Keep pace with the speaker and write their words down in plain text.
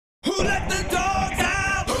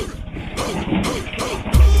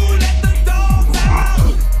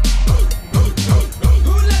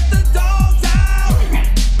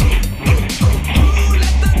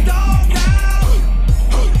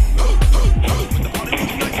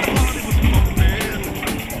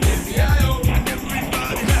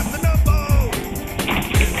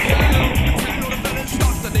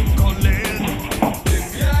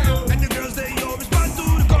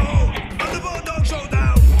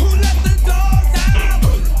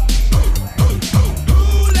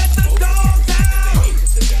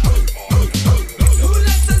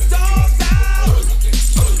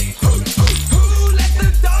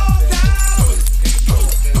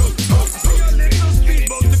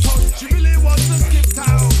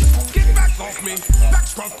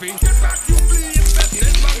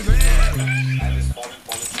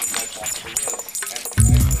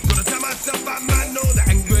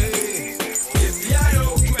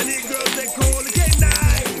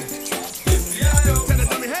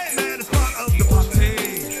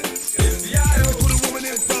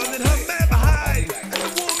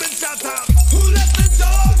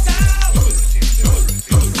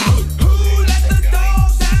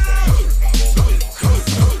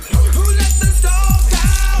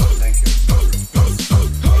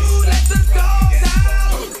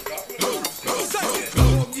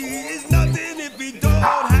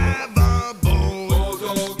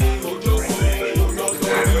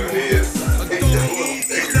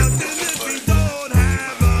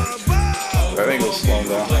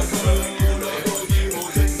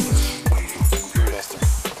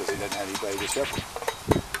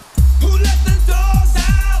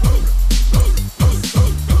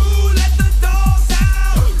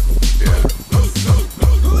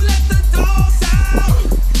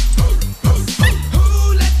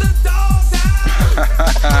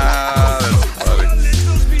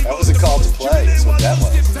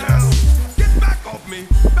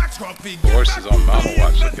is on mountain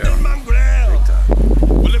watch. Look at him. Big time.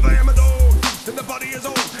 Well, if I am a dog, then the body is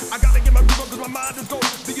old. I gotta get my groove on 'cause my mind is gold.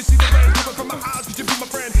 Do you see the rain coming from my eyes? Could you be my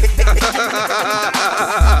friend?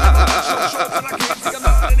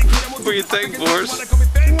 What do you think, Boris? What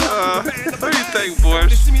do you think,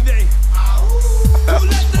 Boris? That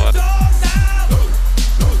was fun.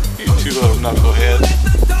 You two little knuckleheads.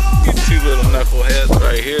 You two little knuckleheads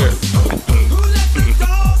right here.